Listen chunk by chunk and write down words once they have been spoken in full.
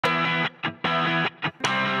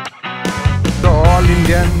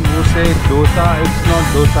Indian वो से dosa, it's not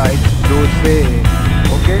dosa, it's डोसे।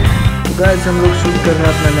 ओके गाइस, हम लोग शूट कर रहे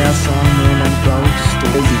हैं अपना नया song moon and clouds.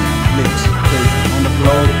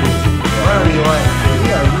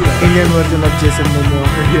 Indian version of Jason momo.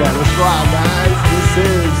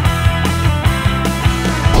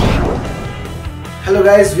 Hello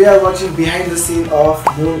guys, we are watching behind the scene of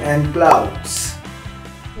Moon and Clouds.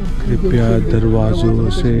 कृपया दरवाजों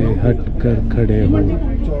से हटकर खड़े हो।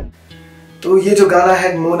 तो ये जो गाना है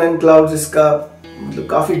Moon and Clouds, इसका मतलब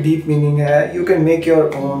काफी डीप मीनिंग है। You can make your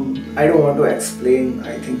own. I don't want to explain.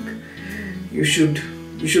 I think you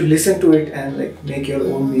should listen to it and like make your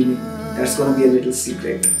own meaning. That's gonna be a little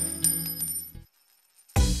secret.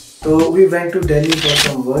 So we went to Delhi for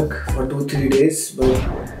some work for 2-3 days, but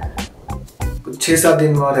कुछ 6-7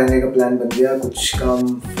 दिन वहाँ रहने का plan बन गया, कुछ काम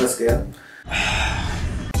फंस गया।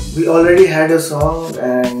 We already had a song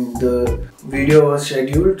and the video was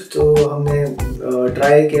scheduled, तो हमने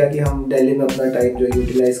ट्राई किया कि हम दिल्ली में अपना टाइम जो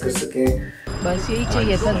यूटिलाइज कर सकें। बस यही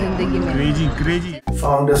चाहिए था जिंदगी में। Crazy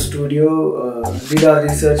Found a studio, did our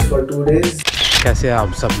research for 2 days. कैसे आप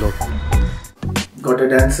सब लोग? Got a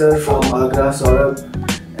dancer from Agra, Saurabh,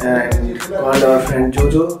 and called our friend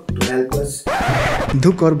Jojo to help us.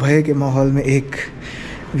 दुख और भय के माहौल में एक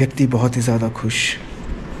व्यक्ति बहुत ही ज़्यादा खुश।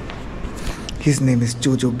 His name is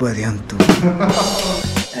Jojo Baryantu.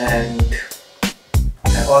 And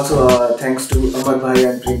also thanks to Amar Bhai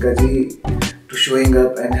and Priyanka ji to showing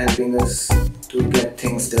up and helping us to get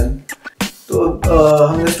things done. तो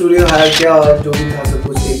हमने स्टूडियो हायर किया और जो भी था सब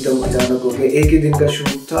कुछ एकदम अचानक हो गया। एक ही दिन का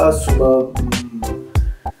शूट था, सुबह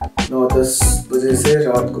 9-10 बजे से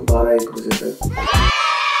रात को 12-1 बजे तक।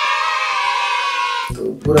 तो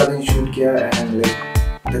पूरा दिन शूट किया and like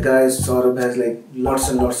the guys Saurabh has like lots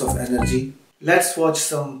and lots of energy. Let's watch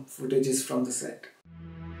some footages from the set.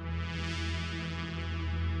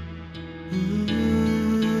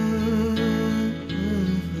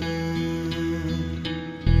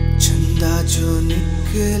 चंदा जो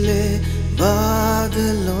निकले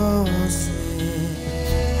बादलों से,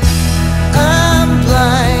 I'm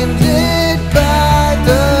blinded by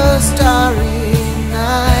the starry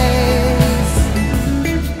night.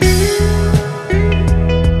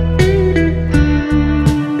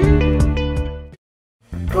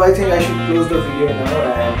 तो I think I should close the video now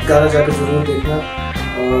and गाना जाकर जरूर देखना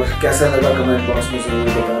और कैसा लगा कमेंट बॉक्स में जरूर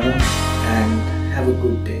बताना and have a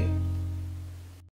good day.